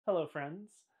Hello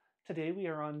friends. Today we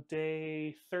are on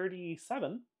day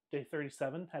 37. Day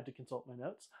 37, had to consult my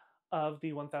notes, of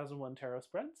the 1001 Tarot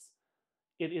Spreads.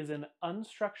 It is an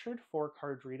unstructured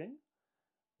 4-card reading,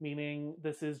 meaning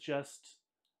this is just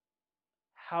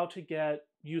how to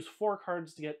use 4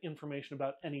 cards to get information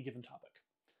about any given topic,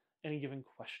 any given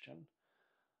question.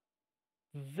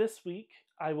 This week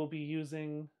I will be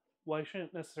using, well, I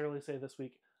shouldn't necessarily say this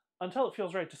week, until it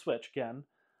feels right to switch again,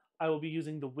 I will be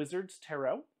using the Wizard's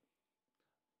Tarot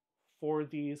for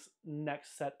these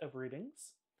next set of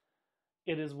readings.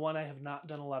 It is one I have not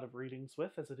done a lot of readings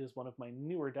with, as it is one of my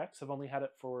newer decks. I've only had it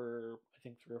for, I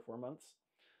think, 3 or 4 months.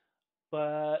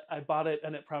 But I bought it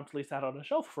and it promptly sat on a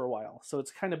shelf for a while, so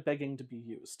it's kind of begging to be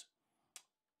used.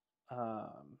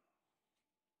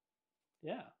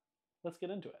 Yeah, let's get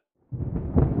into it.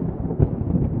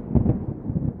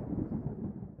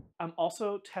 I'm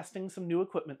also testing some new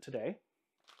equipment today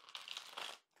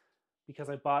because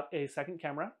I bought a second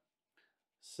camera.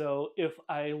 So if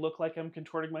I look like I'm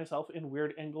contorting myself in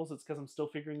weird angles, it's because I'm still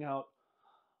figuring out,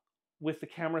 with the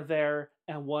camera there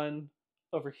and one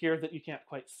over here that you can't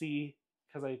quite see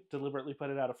because I deliberately put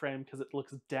it out of frame because it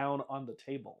looks down on the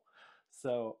table.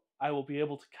 So I will be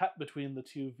able to cut between the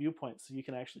two viewpoints so you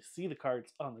can actually see the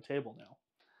cards on the table now.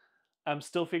 I'm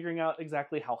still figuring out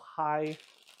exactly how high.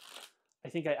 I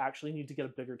think I actually need to get a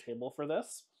bigger table for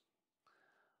this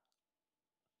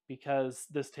because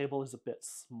this table is a bit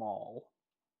small.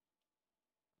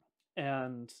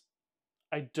 And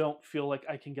I don't feel like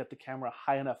I can get the camera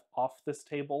high enough off this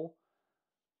table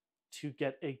to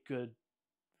get a good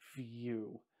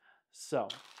view. So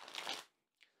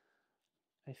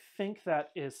I think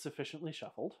that is sufficiently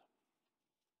shuffled.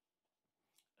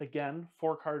 Again,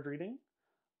 4-card reading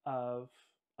of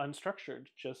unstructured,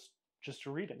 just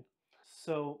a reading.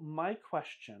 So my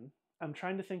question, I'm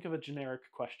trying to think of a generic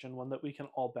question, one that we can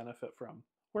all benefit from.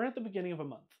 We're at the beginning of a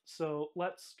month, so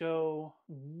let's go,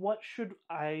 what should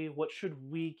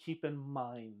we keep in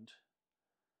mind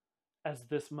as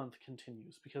this month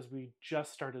continues? Because we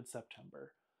just started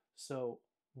September. So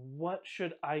what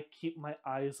should I keep my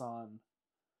eyes on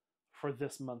for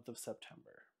this month of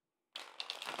September?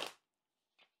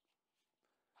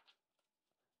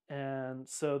 And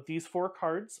so these 4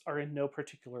 cards are in no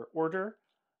particular order.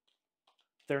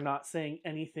 They're not saying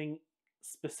anything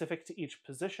specific to each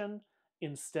position.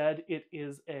 Instead, it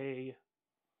is a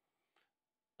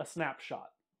snapshot.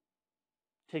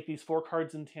 Take these 4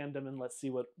 cards in tandem and let's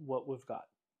see what we've got.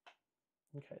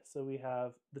 Okay, so we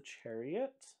have the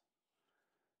Chariot.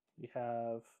 We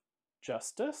have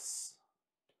Justice,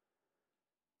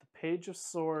 the Page of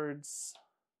Swords,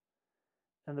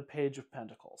 and the Page of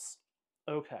Pentacles.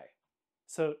 Okay,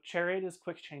 so Chariot is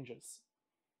quick changes.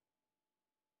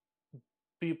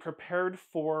 Be prepared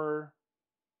for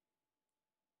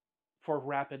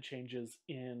rapid changes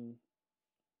in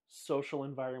social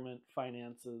environment,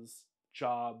 finances,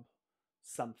 job,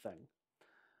 something.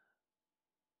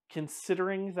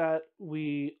 Considering that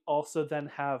we also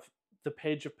then have the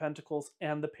Page of Pentacles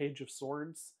and the Page of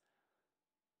Swords,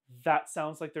 that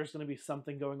sounds like there's going to be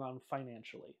something going on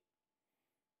financially,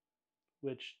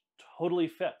 which totally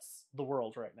fits the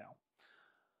world right now.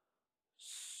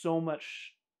 So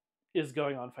much is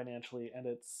going on financially, and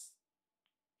it's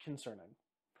concerning.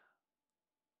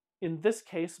 In this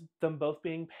case, them both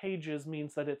being pages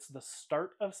means that it's the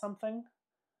start of something,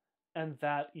 and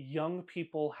that young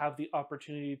people have the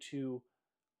opportunity to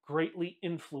greatly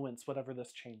influence whatever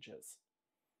this change is.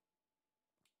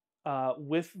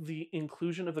 With the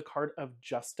inclusion of the card of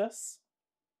Justice,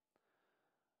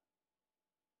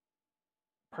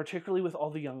 particularly with all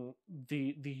the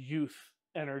youth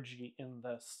energy in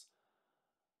this,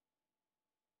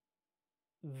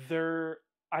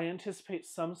 I anticipate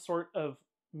some sort of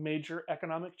major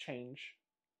economic change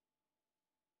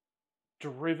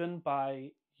driven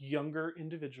by younger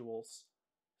individuals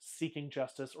seeking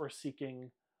justice or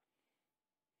seeking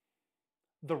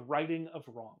the righting of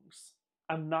wrongs.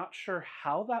 I'm not sure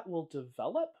how that will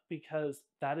develop because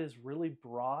that is really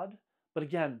broad. But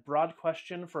again, broad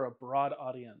question for a broad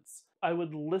audience. I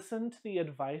would listen to the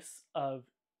advice of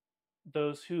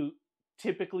those who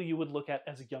typically you would look at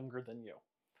as younger than you.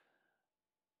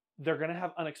 They're going to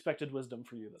have unexpected wisdom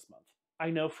for you this month. I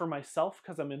know for myself,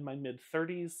 because I'm in my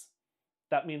mid-30s,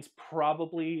 that means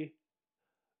probably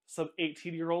some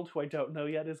 18-year-old who I don't know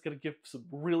yet is going to give some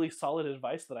really solid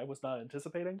advice that I was not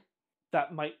anticipating.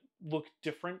 That might look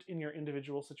different in your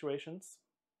individual situations,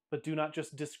 but do not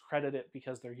just discredit it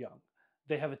because they're young.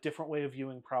 They have a different way of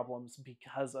viewing problems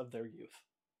because of their youth.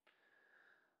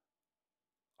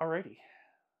 Alrighty.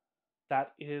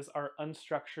 That is our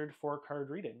unstructured 4-card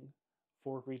reading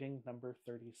for reading number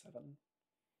 37.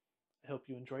 I hope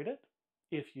you enjoyed it.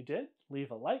 If you did,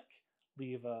 leave a like,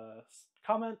 leave a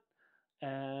comment,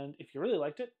 and if you really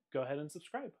liked it, go ahead and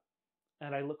subscribe.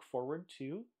 And I look forward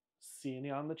to seeing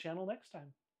you on the channel next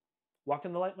time. Walk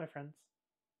in the light, my friends.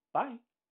 Bye.